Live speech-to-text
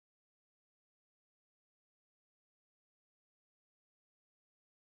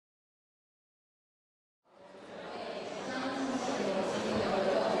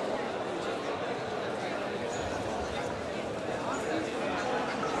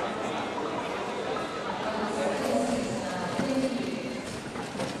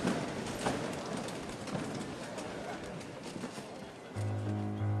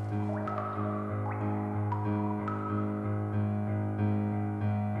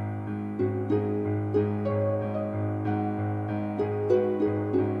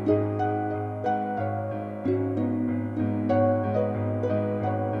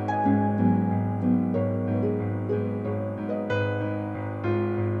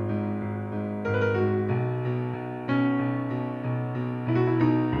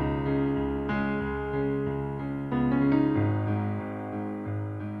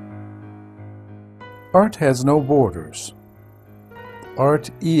Art has no borders. Art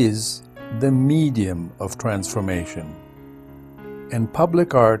is the medium of transformation, and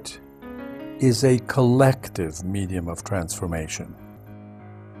public art is a collective medium of transformation.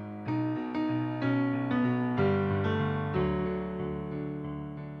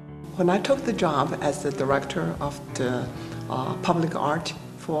 When I took the job as the director of the public art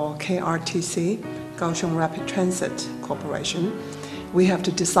for KRTC, Kaohsiung Rapid Transit Corporation, we have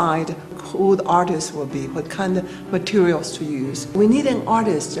to decide who the artist will be, what kind of materials to use. We need an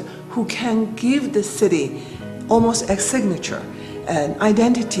artist who can give the city almost a signature, an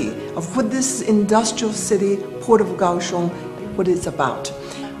identity of what this industrial city, Port of Kaohsiung, what it's about.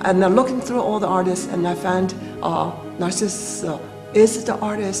 And looking through all the artists, and I found Narcissus is the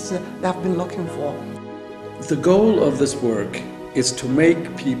artist that I've been looking for. The goal of this work is to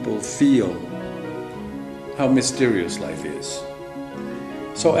make people feel how mysterious life is.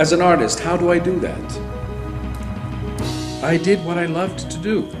 So as an artist, how do I do that? I did what I loved to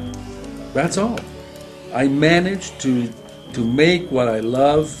do. That's all. I managed to make what I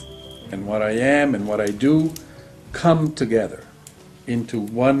love and what I am and what I do come together into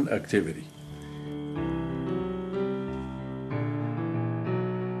one activity.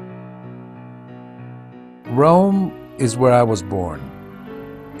 Rome is where I was born.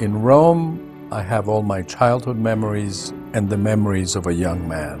 In Rome, I have all my childhood memories and the memories of a young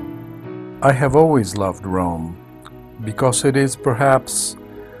man. I have always loved Rome because it is perhaps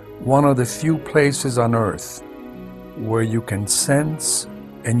one of the few places on earth where you can sense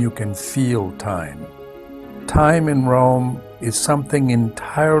and you can feel time. Time in Rome is something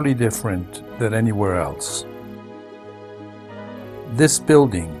entirely different than anywhere else. This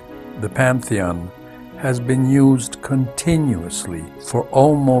building, the Pantheon, has been used continuously for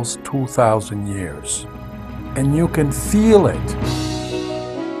almost 2,000 years. And you can feel it.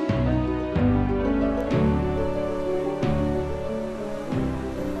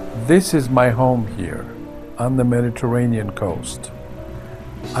 This is my home here, on the Mediterranean coast.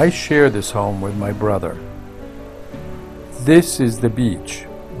 I share this home with my brother. This is the beach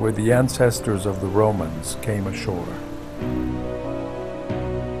where the ancestors of the Romans came ashore.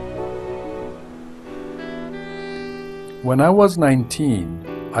 When I was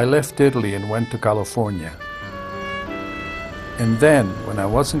 19, I left Italy and went to California. And then, when I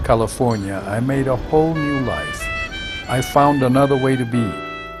was in California, I made a whole new life. I found another way to be,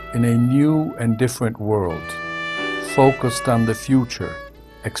 in a new and different world, focused on the future,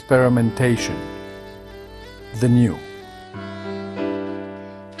 experimentation, the new.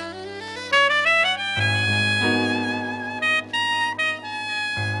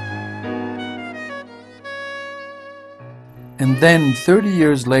 And then, 30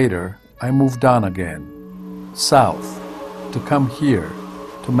 years later, I moved on again, south, to come here,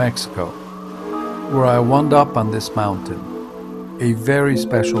 to Mexico, where I wound up on this mountain, a very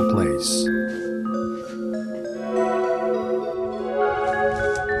special place.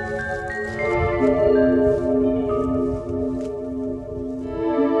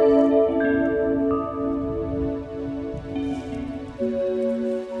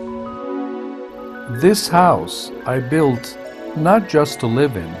 This house I built not just to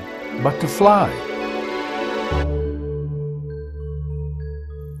live in, but to fly.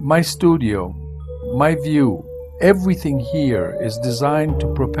 My studio, my view, everything here is designed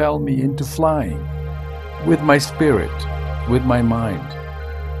to propel me into flying, with my spirit, with my mind.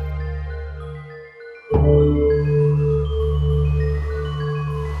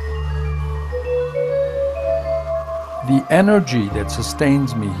 The energy that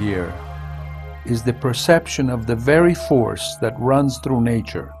sustains me here is the perception of the very force that runs through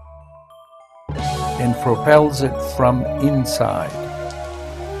nature and propels it from inside.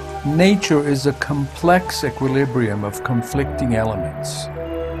 Nature is a complex equilibrium of conflicting elements: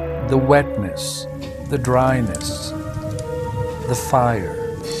 the wetness, the dryness, the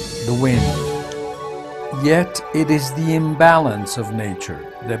fire, the wind. Yet it is the imbalance of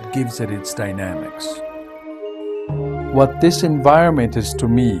nature that gives it its dynamics. What this environment is to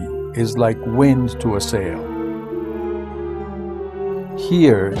me is like wind to a sail.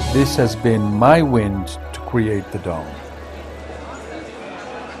 Here, this has been my wind to create the dome.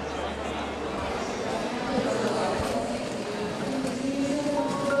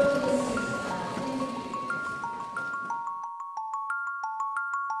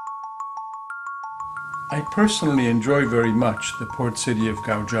 I personally enjoy very much the port city of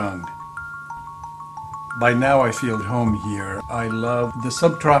Kaohsiung. By now I feel at home here. I love the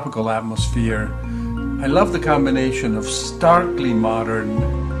subtropical atmosphere. I love the combination of starkly modern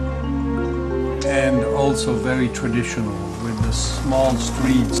and also very traditional, with the small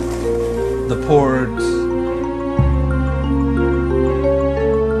streets, the ports.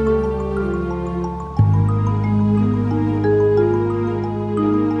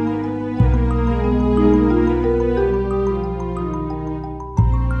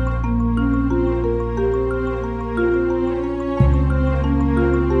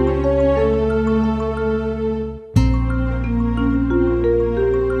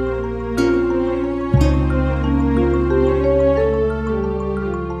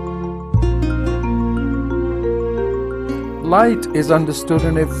 Light is understood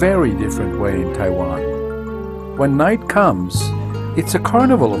in a very different way in Taiwan. When night comes, it's a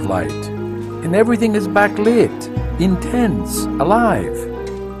carnival of light, and everything is backlit, intense, alive.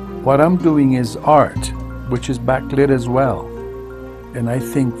 What I'm doing is art, which is backlit as well, and I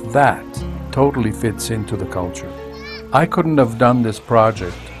think that totally fits into the culture. I couldn't have done this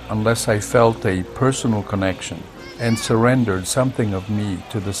project unless I felt a personal connection and surrendered something of me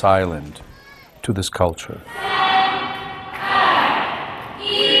to this island, to this culture.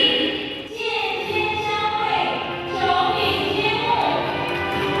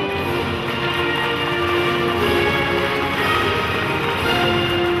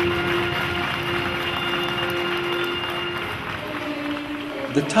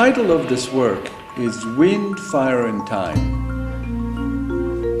 The title of this work is Wind, Fire and Time.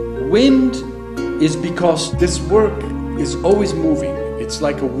 Wind is because this work is always moving. It's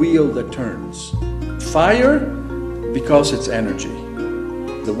like a wheel that turns. Fire, because it's energy.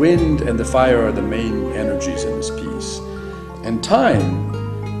 The wind and the fire are the main energies in this piece. And time,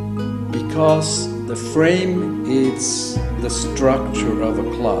 because the frame is the structure of a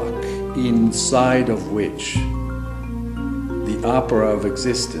clock inside of which the opera of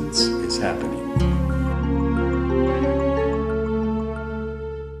existence is happening.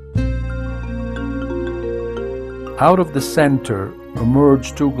 Out of the center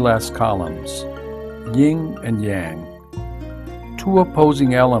emerge two glass columns, yin and yang, two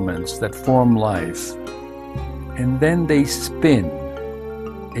opposing elements that form life, and then they spin,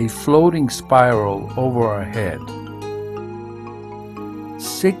 a floating spiral over our head.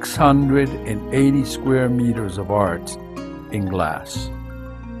 680 square meters of art in glass.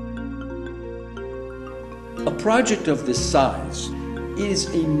 A project of this size is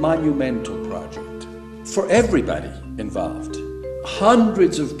a monumental project for everybody involved.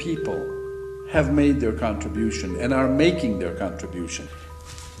 Hundreds of people have made their contribution and are making their contribution.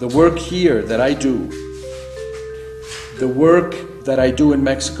 The work here that I do, the work that I do in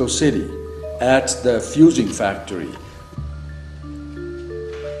Mexico City at the fusing factory,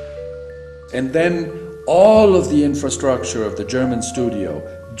 and then all of the infrastructure of the German studio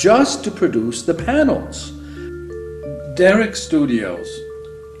just to produce the panels. Derrick Studios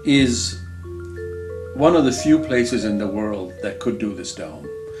is one of the few places in the world that could do this dome.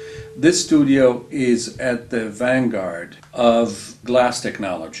 This studio is at the vanguard of glass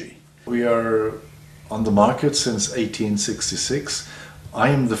technology. We are on the market since 1866. I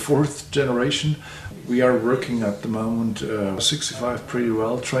am the fourth generation. We are working at the moment 65 pretty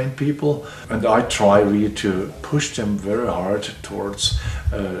well trained people, and I try really to push them very hard towards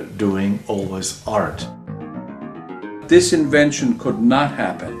doing always art. This invention could not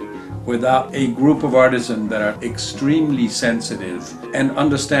happen without a group of artisans that are extremely sensitive and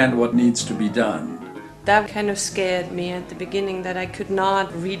understand what needs to be done. That kind of scared me at the beginning, that I could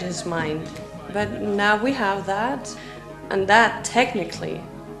not read his mind. But now we have that, and that technically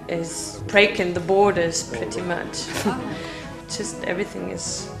is breaking the borders pretty much. Just everything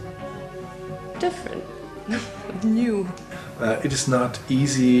is different, new. It is not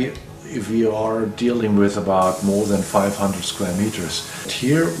easy if we are dealing with about more than 500 square meters.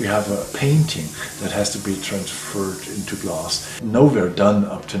 Here we have a painting that has to be transferred into glass. Nowhere done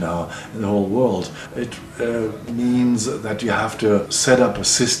up to now in the whole world. It means that you have to set up a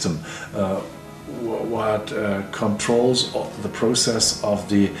system what controls the process of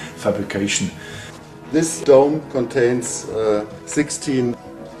the fabrication. This dome contains 16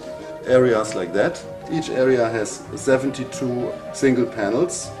 areas like that. Each area has 72 single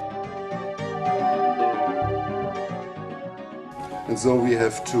panels. And so we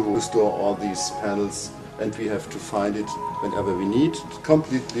have to store all these panels, and we have to find it whenever we need.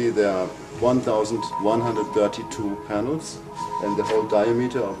 Completely there are 1,132 panels, and the whole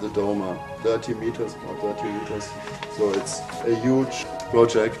diameter of the dome are 30 meters or 30 meters. So it's a huge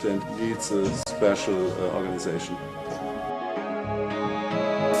project and needs a special organization.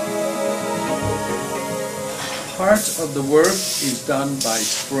 Part of the work is done by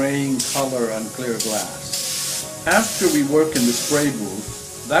spraying color on clear glass. After we work in the spray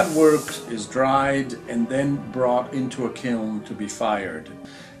booth, that work is dried and then brought into a kiln to be fired.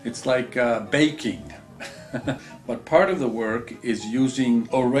 It's like baking. But part of the work is using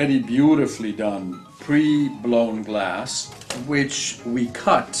already beautifully done pre-blown glass, which we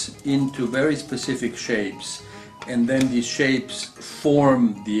cut into very specific shapes, and then these shapes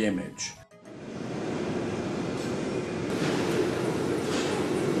form the image.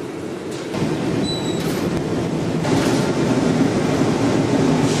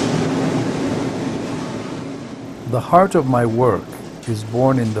 The heart of my work is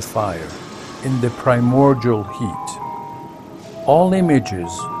born in the fire, in the primordial heat. All images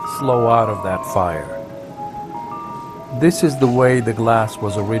flow out of that fire. This is the way the glass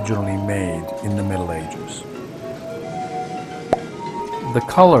was originally made in the Middle Ages. The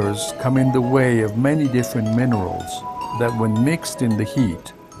colors come in the way of many different minerals that, when mixed in the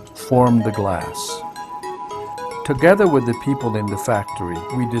heat, form the glass. Together with the people in the factory,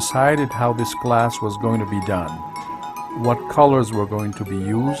 we decided how this glass was going to be done, what colors were going to be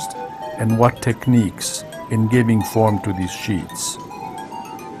used, and what techniques in giving form to these sheets.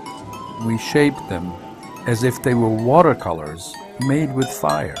 We shaped them as if they were watercolors made with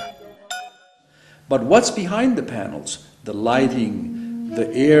fire. But what's behind the panels? The lighting, the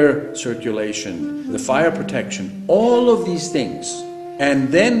air circulation, the fire protection, all of these things. And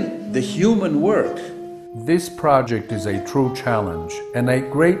then the human work. This project is a true challenge and a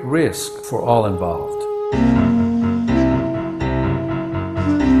great risk for all involved.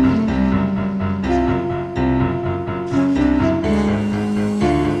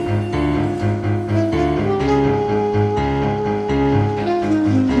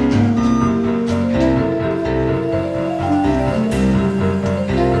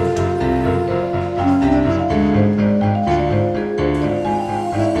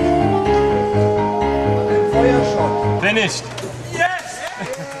 Finished. Yes!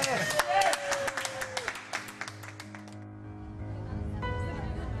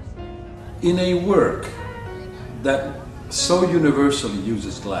 In a work that so universally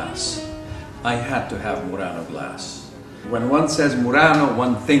uses glass, I had to have Murano glass. When one says Murano,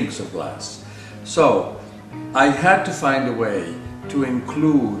 one thinks of glass. So I had to find a way to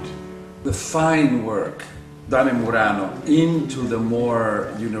include the fine work done in Murano into the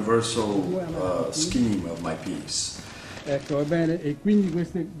more universal scheme of my piece. Ecco, va bene, e quindi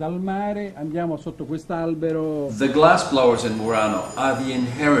dal mare andiamo sotto quest'albero. The glass blowers in Murano are the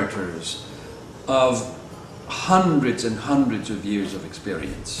inheritors of hundreds and hundreds of years of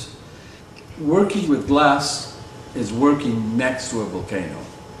experience. Working with glass is working next to a volcano,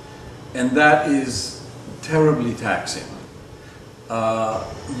 and that is terribly taxing.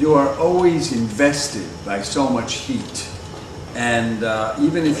 You are always invested by so much heat, and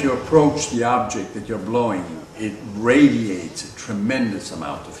even if you approach the object that you're blowing, it radiates a tremendous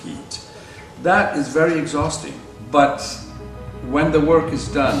amount of heat. That is very exhausting, but when the work is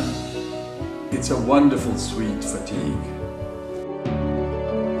done, it's a wonderful, sweet fatigue.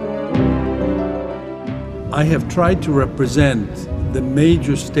 I have tried to represent the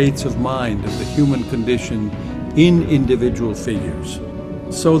major states of mind of the human condition in individual figures,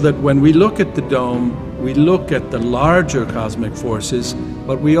 so that when we look at the dome, we look at the larger cosmic forces,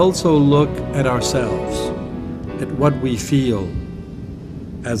 but we also look at ourselves, at what we feel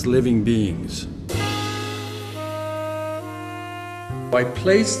as living beings. I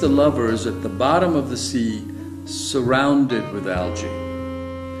place the lovers at the bottom of the sea, surrounded with algae.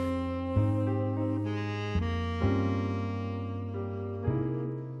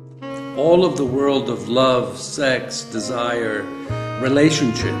 All of the world of love, sex, desire,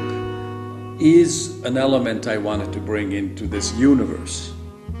 relationship is an element I wanted to bring into this universe.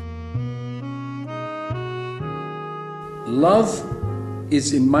 Love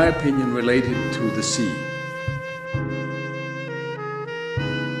is, in my opinion, related to the sea.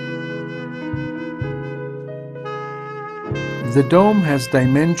 The dome has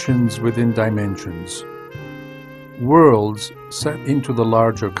dimensions within dimensions, worlds set into the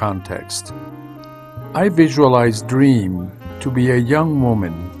larger context. I visualize Dream to be a young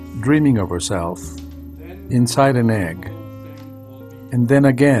woman dreaming of herself inside an egg, and then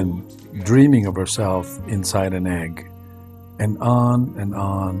again dreaming of herself inside an egg, and on and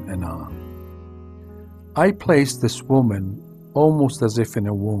on and on. I place this woman almost as if in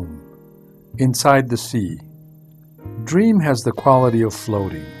a womb, inside the sea. Dream has the quality of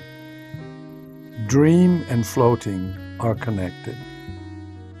floating. Dream and floating are connected.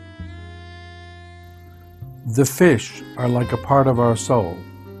 The fish are like a part of our soul.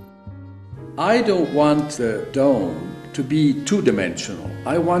 I don't want the dome to be two-dimensional.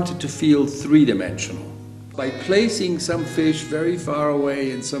 I want it to feel three-dimensional. By placing some fish very far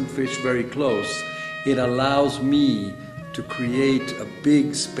away and some fish very close, it allows me to create a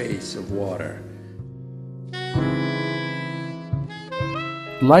big space of water.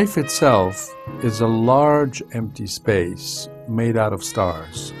 Life itself is a large empty space made out of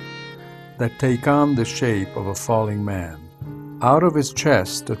stars that take on the shape of a falling man. Out of his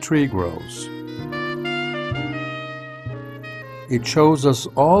chest a tree grows. It shows us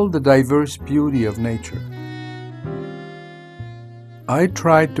all the diverse beauty of nature. I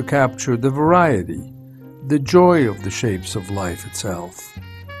tried to capture the variety, the joy of the shapes of life itself.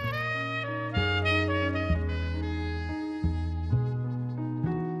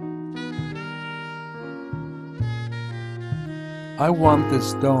 I want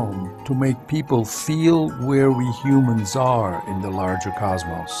this dome to make people feel where we humans are in the larger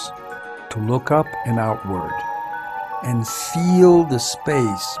cosmos, to look up and outward, and feel the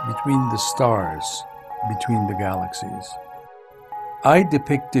space between the stars, between the galaxies. I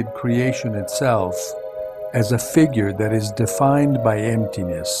depicted creation itself as a figure that is defined by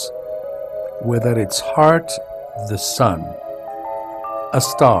emptiness, with at its heart the sun, a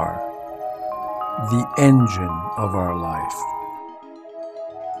star, the engine of our life.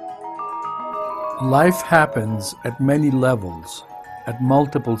 Life happens at many levels, at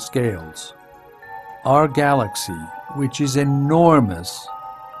multiple scales. Our galaxy, which is enormous,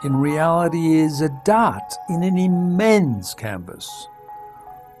 in reality is a dot in an immense canvas.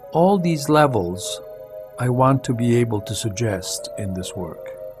 All these levels I want to be able to suggest in this work.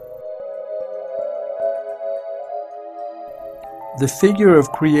 The figure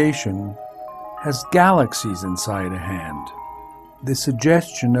of creation has galaxies inside a hand, the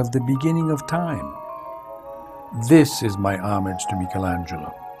suggestion of the beginning of time. This is my homage to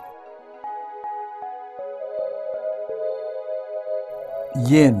Michelangelo.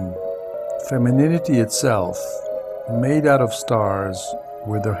 Yin, femininity itself, made out of stars,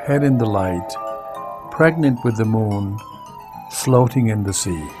 with her head in the light, pregnant with the moon, floating in the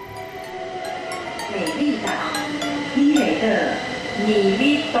sea. 美丽岛，美丽的米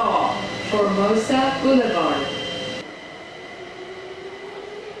利岛 Formosa Boulevard.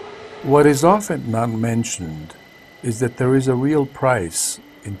 What is often not mentioned is that there is a real price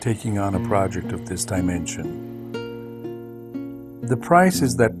in taking on a project of this dimension. The price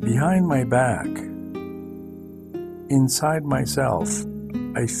is that behind my back, inside myself,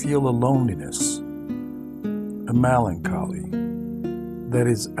 I feel a loneliness, a melancholy that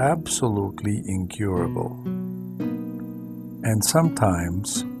is absolutely incurable. And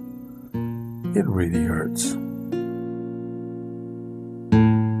sometimes it really hurts.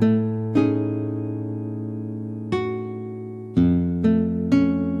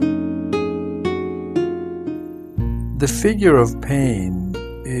 The figure of pain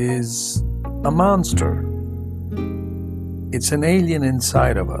is a monster. It's an alien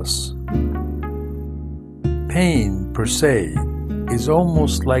inside of us. Pain, per se, is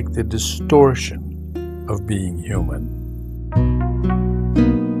almost like the distortion of being human.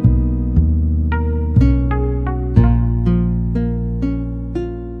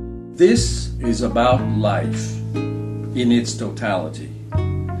 This is about life in its totality.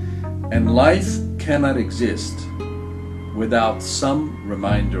 And life cannot exist without some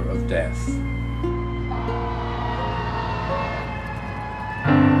reminder of death.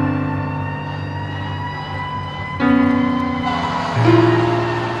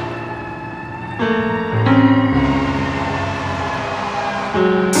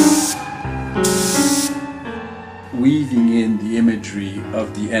 Weaving in the imagery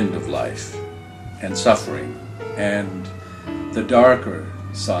of the end of life and suffering and the darker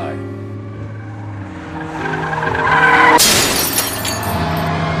side.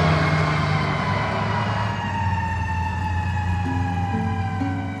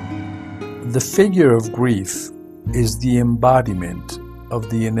 The figure of grief is the embodiment of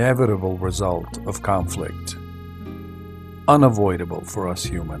the inevitable result of conflict, unavoidable for us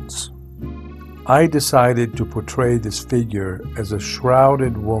humans. I decided to portray this figure as a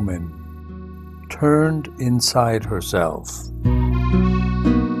shrouded woman turned inside herself.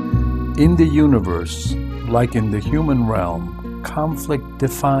 In the universe, like in the human realm, conflict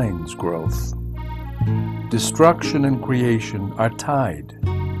defines growth. Destruction and creation are tied.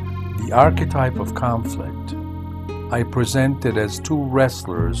 The archetype of conflict I presented as two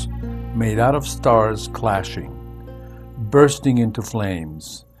wrestlers made out of stars clashing, bursting into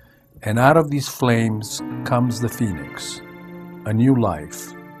flames, and out of these flames comes the phoenix, a new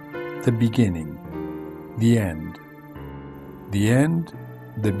life, the beginning, the end,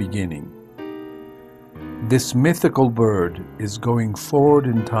 the beginning. This mythical bird is going forward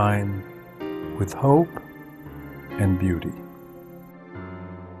in time with hope and beauty.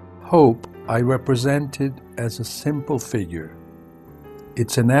 Hope I represent it as a simple figure.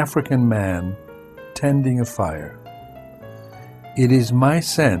 It's an African man tending a fire. It is my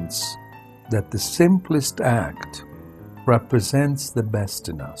sense that the simplest act represents the best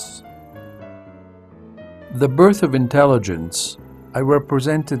in us. The birth of intelligence I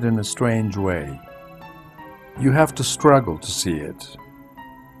represent it in a strange way. You have to struggle to see it.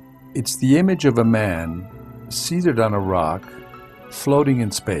 It's the image of a man seated on a rock, floating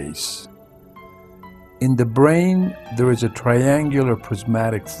in space. In the brain, there is a triangular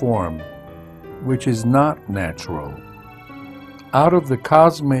prismatic form, which is not natural. Out of the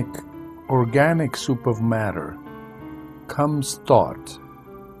cosmic, organic soup of matter comes thought,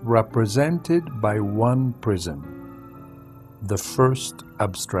 represented by one prism, the first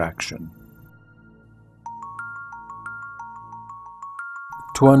abstraction.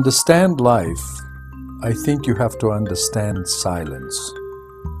 To understand life, I think you have to understand silence.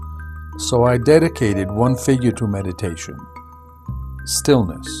 So I dedicated one figure to meditation: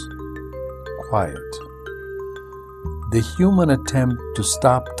 stillness, quiet. The human attempt to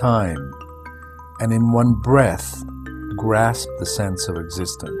stop time and in one breath grasp the sense of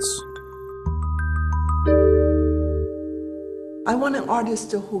existence. I want an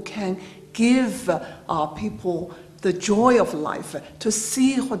artist who can give people the joy of life, to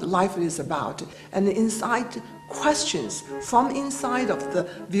see what life is about, and inside questions from inside of the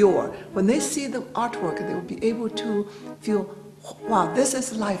viewer. When they see the artwork, they will be able to feel, wow, this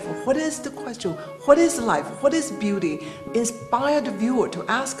is life. What is the question? What is life? What is beauty? Inspire the viewer to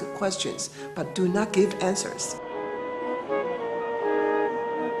ask questions, but do not give answers.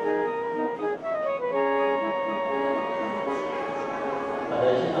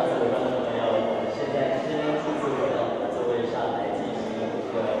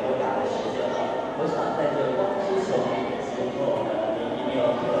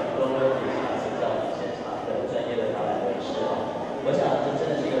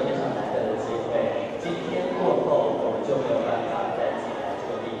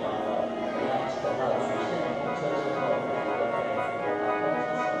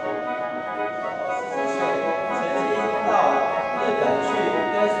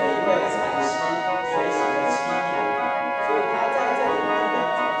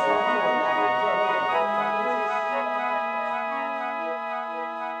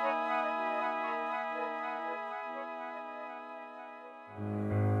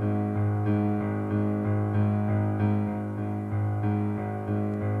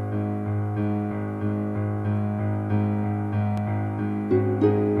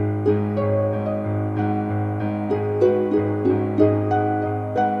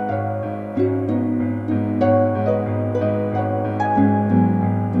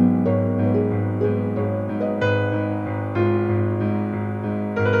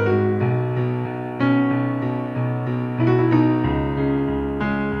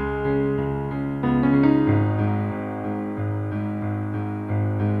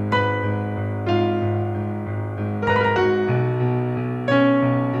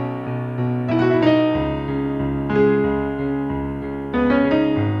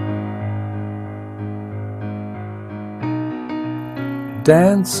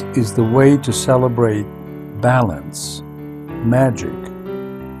 Dance is the way to celebrate balance, magic,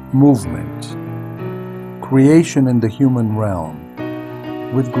 movement, creation in the human realm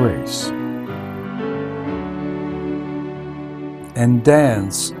with grace. And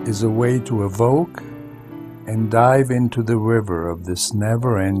dance is a way to evoke and dive into the river of this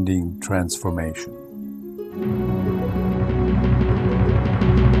never-ending transformation.